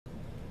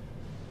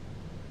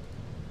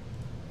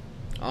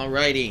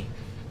Alrighty.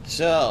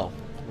 So,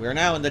 we're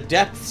now in the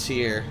depths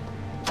here.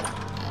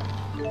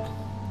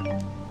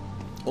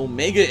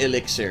 Omega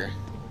Elixir.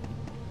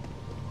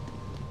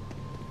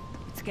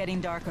 It's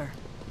getting darker.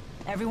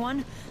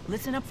 Everyone,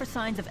 listen up for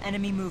signs of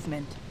enemy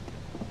movement.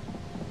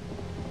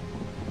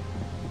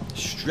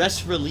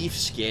 Stress relief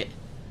skit.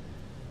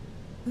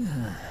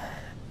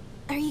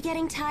 Are you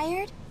getting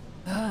tired?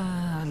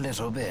 A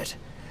little bit.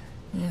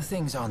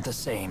 Things aren't the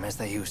same as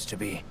they used to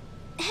be.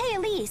 Hey,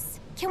 Elise.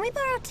 Can we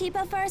borrow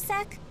Tipo for a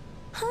sec?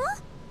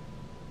 Huh?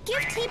 Give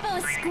Tipo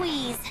a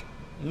squeeze.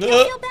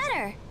 He'll feel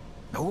better.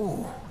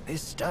 Oh,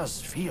 this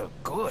does feel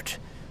good.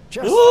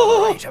 Just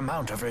the right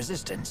amount of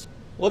resistance.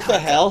 What the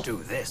hell? I could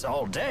do this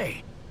all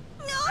day.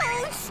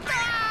 No,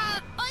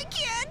 stop! I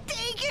can't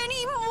take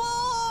any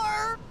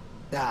more!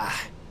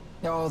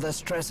 All the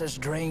stress has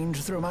drained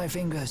through my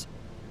fingers.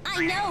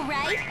 I know,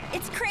 right?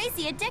 It's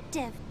crazy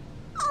addictive.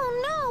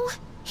 Oh no!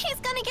 He's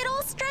gonna get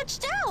all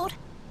stretched out!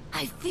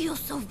 I feel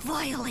so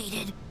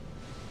violated.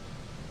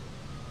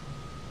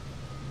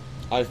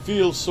 I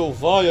feel so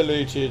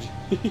violated.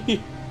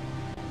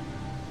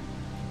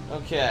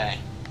 Okay.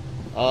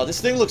 This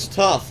thing looks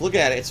tough. Look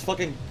at it. It's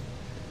fucking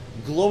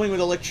glowing with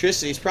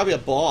electricity. It's probably a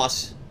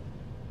boss.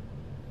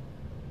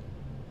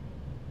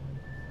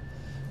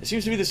 It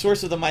seems to be the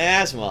source of the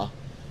miasma.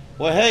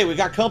 Well, hey, we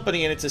got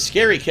company and it's a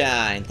scary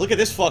kind. Look at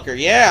this fucker.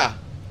 Yeah.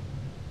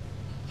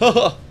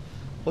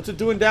 What's it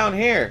doing down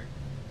here?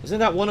 Isn't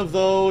that one of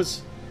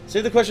those...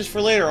 Save the questions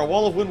for later. Our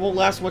wall of wind won't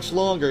last much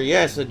longer.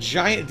 Yes, a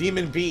giant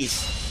demon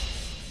beast.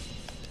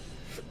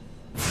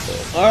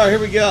 Alright, here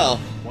we go.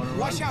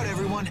 Watch out,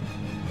 everyone.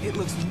 It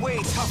looks way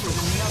tougher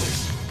than the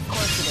others. Of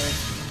course it is.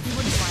 You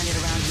wouldn't find it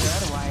around here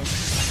otherwise.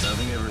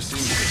 Nothing ever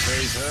seems to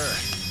faze her.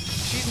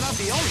 She's not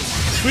the only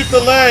one. Sweep the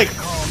leg.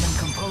 Calm and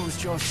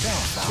composed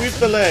yourself. Sweep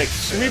the leg.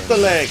 Sweep the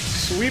leg.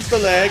 Sweep the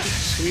leg.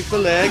 Sweep the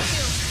leg.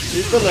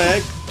 Sweep the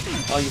leg.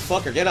 Oh, you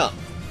fucker, get up.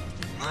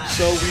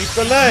 Sweep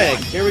the leg.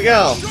 Here we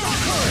go.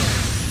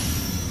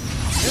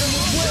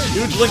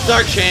 Huge link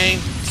dart chain.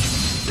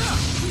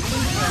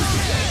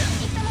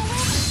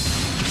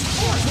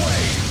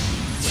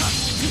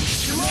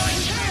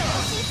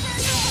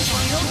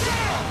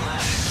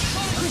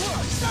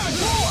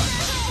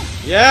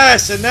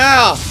 Yes, and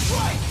now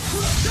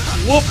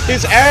whoop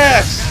his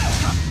ass.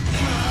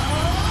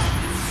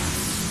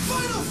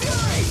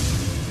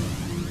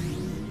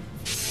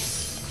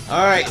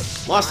 Alright,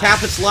 lost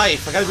half its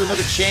life. I gotta do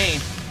another chain.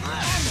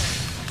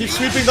 Keep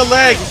sweeping the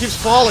leg, it keeps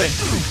falling.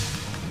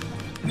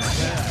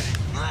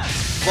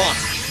 Fuck.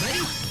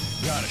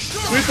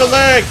 Sweep the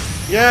leg!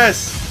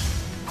 Yes!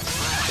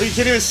 Look, he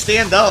can't even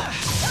stand up.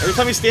 Every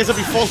time he stands up,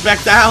 he falls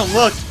back down.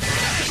 Look!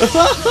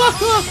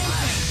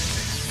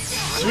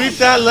 Sweep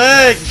that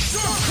leg!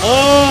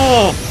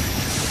 Oh!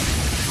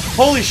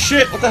 Holy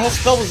shit, what the hell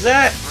spell was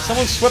that?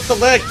 Someone swept the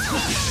leg.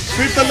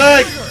 Sweep the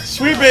leg!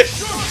 Sweep it!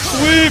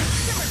 Sweep!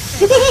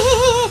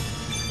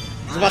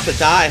 He's about to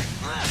die.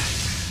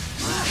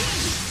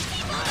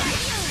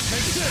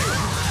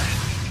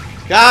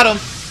 Got him!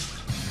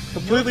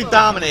 Completely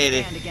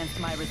dominated. Against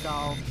my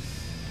resolve.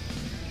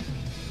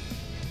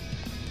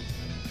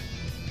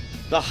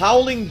 The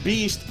Howling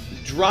Beast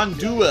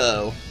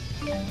Dronduo.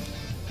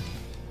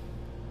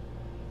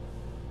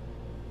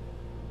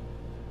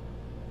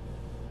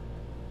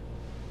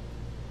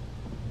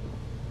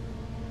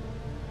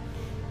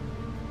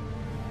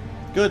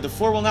 Good, the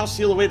floor will now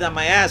seal away that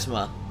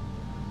miasma.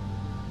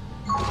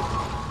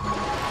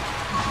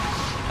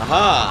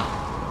 Aha!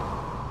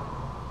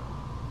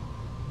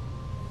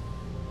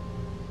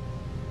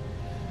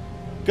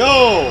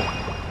 Go!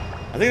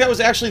 I think that was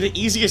actually the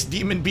easiest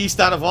demon beast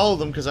out of all of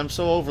them because I'm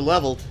so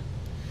over-leveled.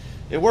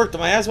 It worked, the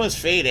miasma is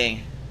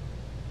fading.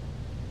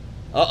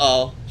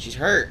 Uh-oh, she's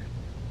hurt.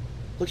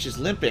 Look, she's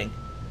limping.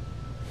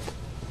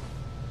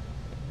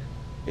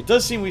 It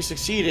does seem we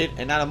succeeded,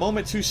 and not a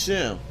moment too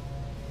soon.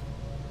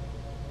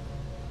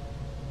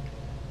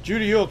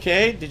 Jude, are you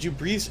okay? Did you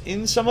breathe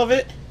in some of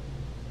it?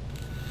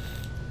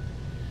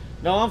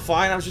 No, I'm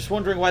fine. I was just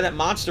wondering why that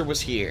monster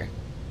was here.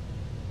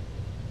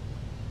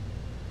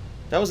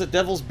 That was a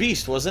devil's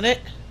beast, wasn't it?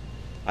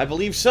 I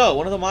believe so.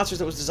 One of the monsters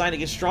that was designed to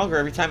get stronger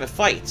every time it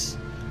fights.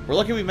 We're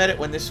lucky we met it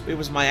when it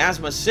was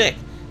miasma sick.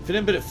 If it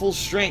hadn't been at full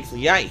strength,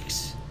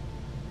 yikes.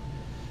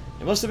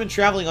 It must have been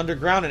traveling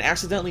underground and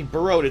accidentally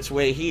burrowed its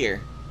way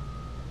here.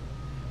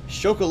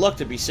 Stroke of luck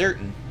to be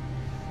certain.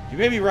 You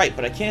may be right,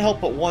 but I can't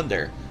help but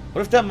wonder.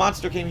 What if that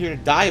monster came here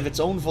to die of its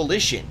own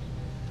volition?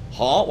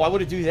 Huh? Why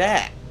would it do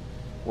that?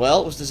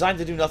 Well, it was designed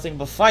to do nothing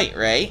but fight,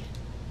 right?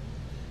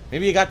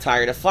 Maybe it got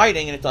tired of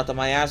fighting and it thought the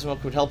miasma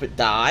could help it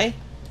die?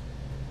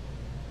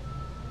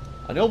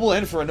 A noble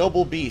end for a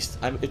noble beast.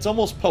 It's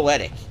almost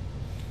poetic.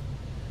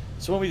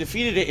 So when we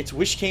defeated it, its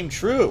wish came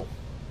true.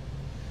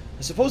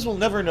 I suppose we'll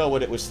never know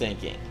what it was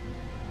thinking.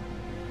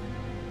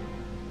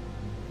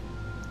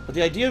 But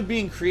the idea of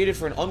being created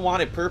for an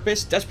unwanted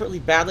purpose, desperately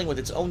battling with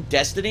its own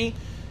destiny,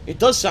 it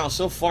does sound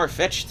so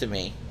far-fetched to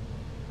me.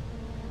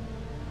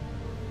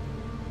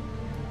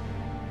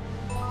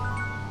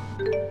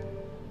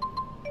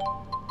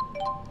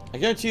 I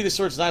guarantee you this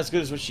sword's not as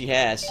good as what she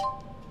has.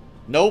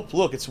 Nope,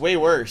 look, it's way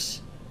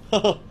worse.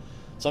 So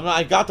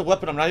I got the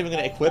weapon, I'm not even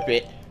going to equip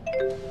it.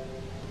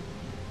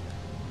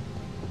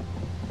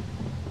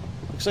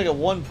 Looks like at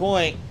one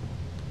point,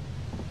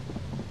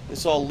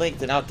 this all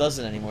linked and now it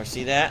doesn't anymore.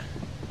 See that?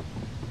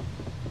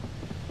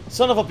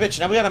 Son of a bitch,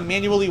 now we gotta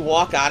manually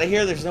walk out of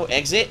here? There's no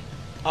exit?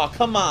 Oh,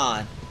 come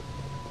on.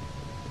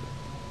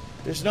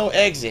 There's no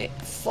exit.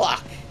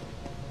 Fuck.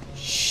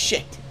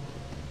 Shit.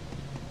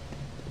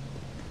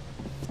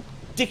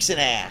 Dixon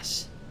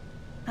ass.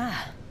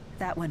 Ah,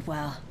 that went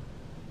well.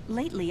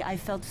 Lately,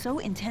 I've felt so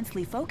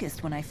intensely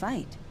focused when I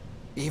fight.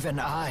 Even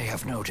I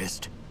have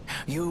noticed.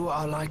 You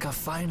are like a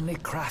finely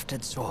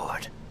crafted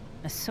sword.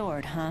 A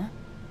sword, huh?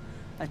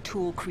 A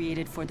tool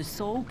created for the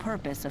sole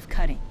purpose of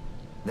cutting.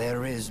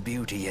 There is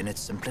beauty in its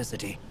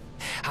simplicity.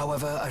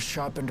 However, a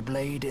sharpened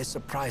blade is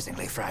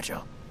surprisingly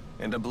fragile.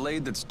 And a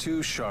blade that's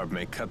too sharp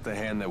may cut the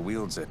hand that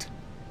wields it.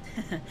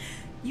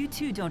 You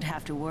two don't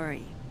have to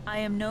worry. I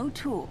am no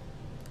tool.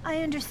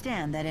 I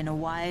understand that in a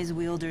wise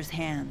wielder's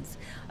hands,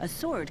 a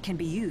sword can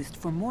be used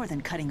for more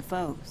than cutting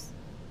foes.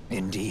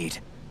 Indeed.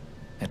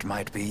 It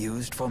might be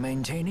used for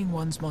maintaining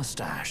one's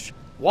mustache.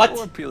 What?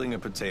 Or peeling a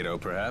potato,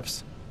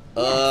 perhaps.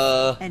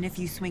 And if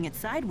you swing it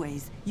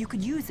sideways, you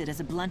could use it as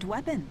a blunt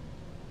weapon.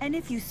 And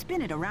if you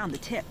spin it around the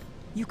tip,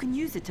 you can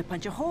use it to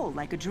punch a hole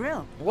like a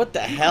drill. What the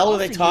hell are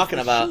they talking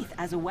about? Sheath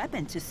as a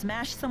weapon to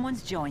smash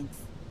someone's joints.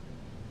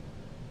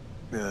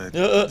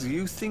 Do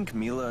you think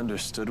Mila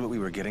understood what we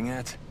were getting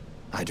at?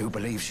 I do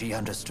believe she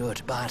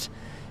understood, but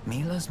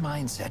Mila's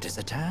mindset is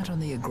a tad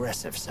on the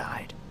aggressive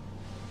side.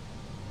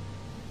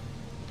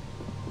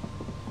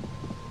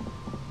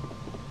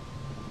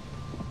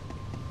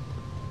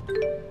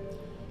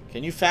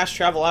 Can you fast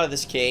travel out of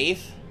this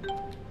cave?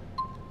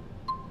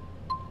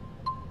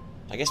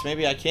 I guess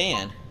maybe I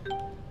can.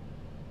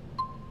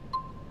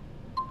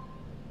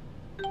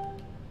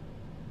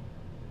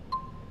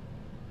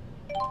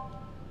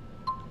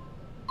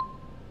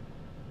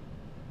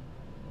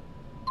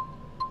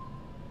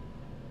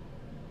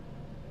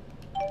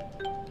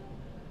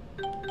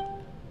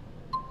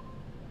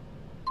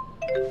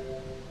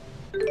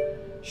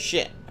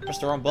 Shit, I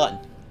pressed the wrong button.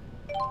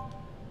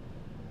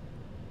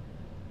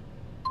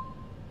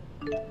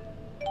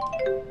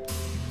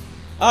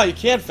 Oh, you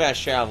can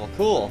fast travel.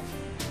 Cool.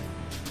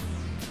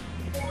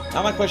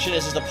 Now my question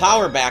is the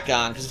power back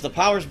on? Because if the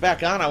power's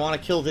back on, I want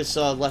to kill this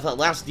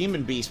last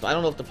demon beast, but I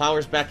don't know if the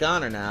power's back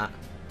on or not.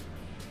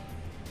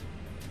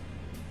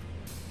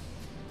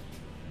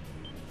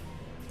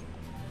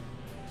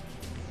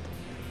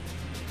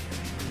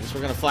 Guess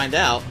we're gonna find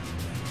out.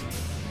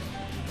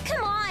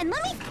 Come on,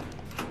 let me...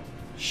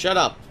 Shut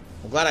up.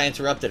 I'm glad I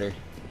interrupted her.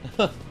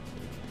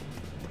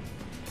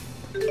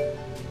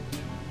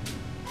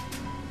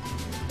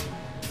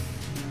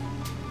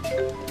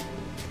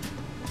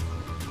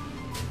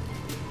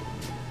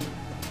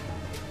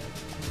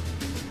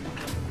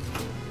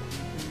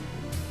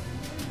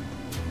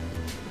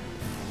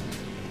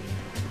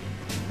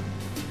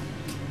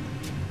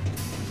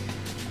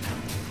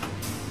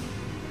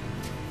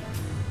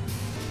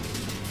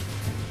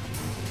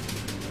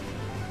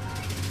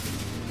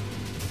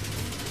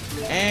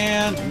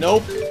 And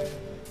nope.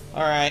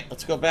 Alright,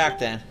 let's go back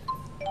then.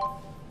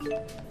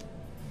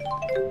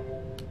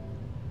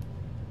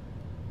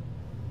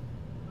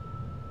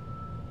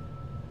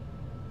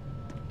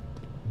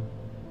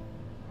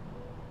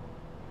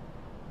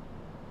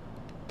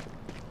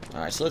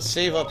 Alright, so let's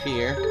save up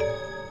here.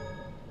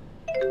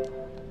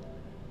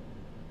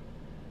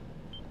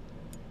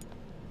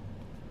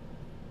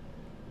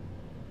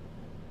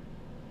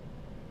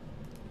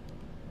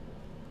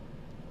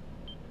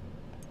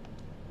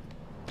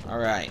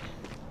 Alright.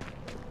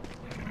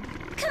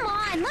 Come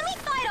on, let me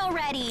fight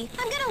already.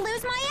 I'm gonna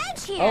lose my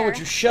edge here. Oh, would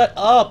you shut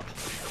up?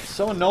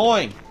 So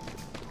annoying.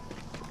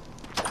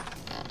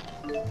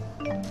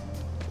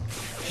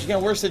 She's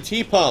getting worse than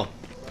T-Po.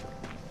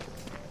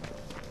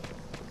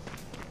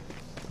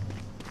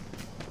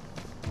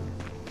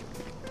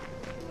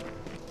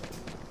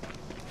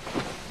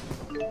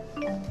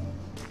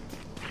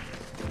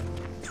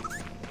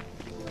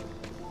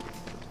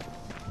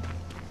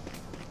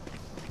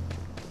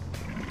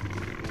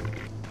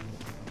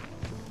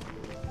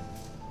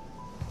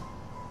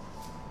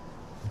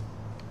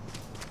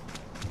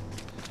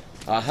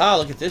 Aha,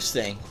 look at this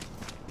thing.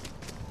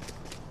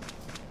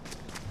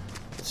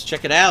 Let's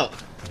check it out.